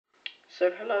So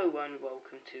hello and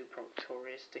welcome to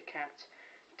Proctorius the Cat.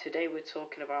 Today we're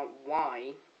talking about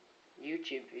why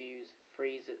YouTube views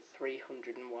freeze at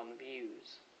 301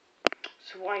 views.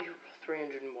 So why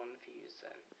 301 views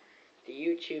then? The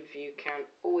YouTube view count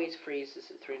always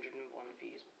freezes at 301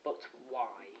 views, but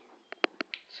why?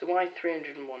 So why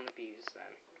 301 views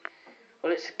then?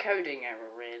 Well, it's a coding error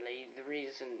really. The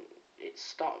reason it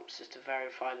stops is to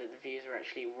verify that the views are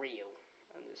actually real.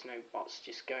 And there's no bots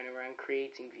just going around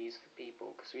creating views for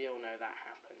people, because we all know that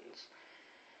happens.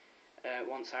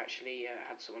 Once I actually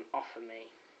had someone offer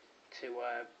me to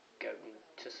go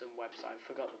to some website, I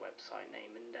forgot the website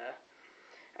name, and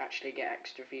actually get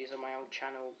extra views on my old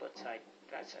channel, but I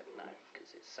said no,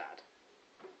 because it's sad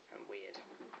and weird.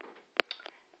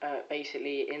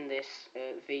 Basically, in this,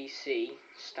 VC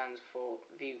stands for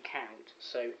view count.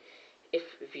 So, if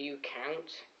view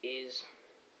count is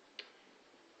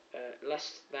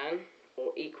less than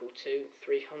or equal to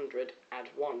 300, add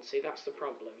 1. See, that's the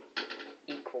problem.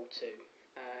 Equal to.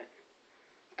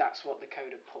 That's what the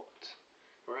coder put.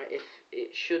 Right? If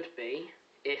it should be,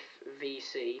 if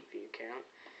VC, view count,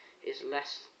 is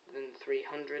less than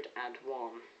 300, add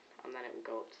 1. And then it will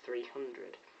go up to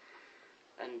 300.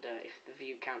 And if the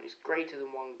view count is greater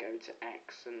than 1, go to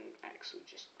X, and X will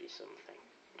just be something.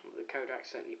 The coder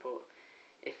accidentally put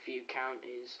if view count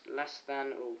is less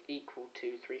than or equal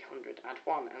to 300, add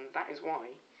 1, and that is why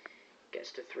it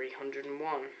gets to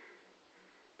 301,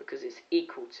 because it's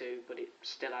equal to, but it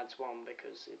still adds 1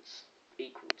 because it's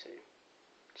equal to,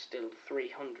 still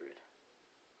 300,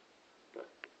 but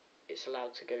it's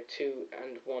allowed to go 2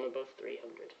 and 1 above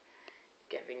 300,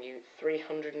 giving you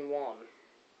 301.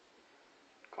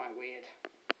 Quite weird.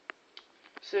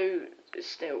 So,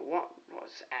 still,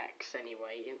 what's X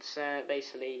anyway? It's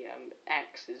basically,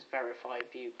 X is verified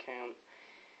view count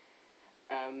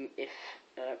if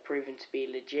proven to be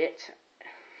legit.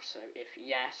 So, if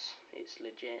yes, it's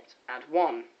legit, add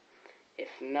 1. If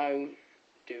no,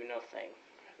 do nothing.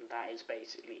 And that is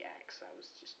basically X. That was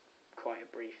just quite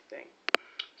a brief thing.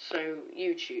 So,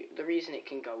 YouTube, the reason it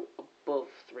can go above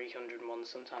 301,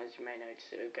 sometimes you may notice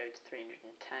it will go to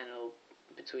 310 or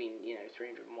between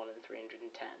 301 and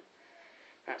 310.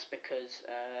 That's because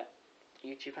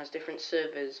YouTube has different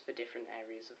servers for different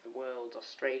areas of the world.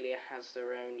 Australia has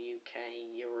their own,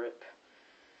 UK, Europe,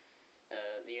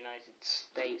 the United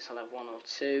States will have 1 or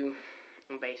 2,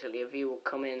 and basically a view will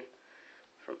come in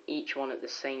from each one at the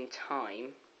same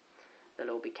time. They'll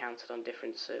all be counted on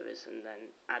different servers and then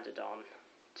added on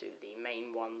to the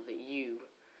main one that you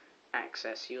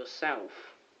access yourself.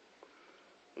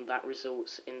 And that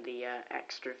results in the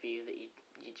extra view that you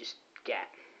just get,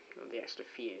 or the extra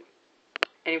few.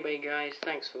 Anyway guys,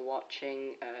 thanks for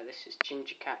watching. This is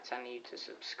Ginger Cat telling you to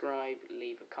subscribe,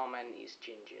 leave a comment. He's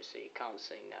ginger, so you can't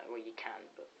say no. Well, you can,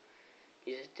 but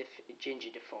he's a ginger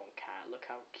deformed cat. Look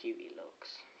how cute he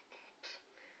looks,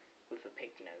 with a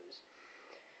pig nose.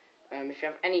 If you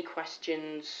have any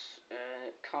questions,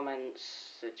 comments,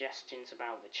 suggestions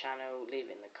about the channel, leave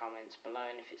it in the comments below,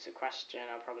 and if it's a question,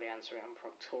 I'll probably answer it on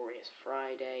Proctorius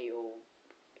Friday, or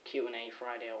Q&A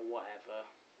Friday, or whatever.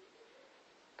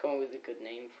 Come up with a good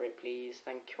name for it, please.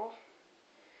 Thank you.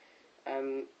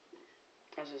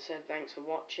 As I said, thanks for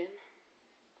watching.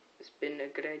 It's been a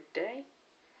great day.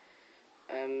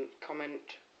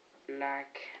 Comment,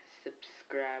 like,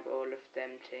 subscribe, all of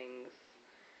them things.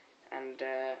 And,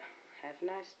 have a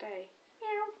nice day.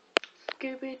 Meow.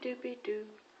 Scooby-Dooby-Doo,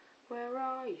 where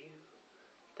are you?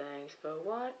 Thanks for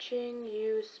watching,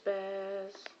 you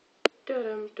spares.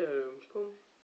 Dum-dum-dum-boom.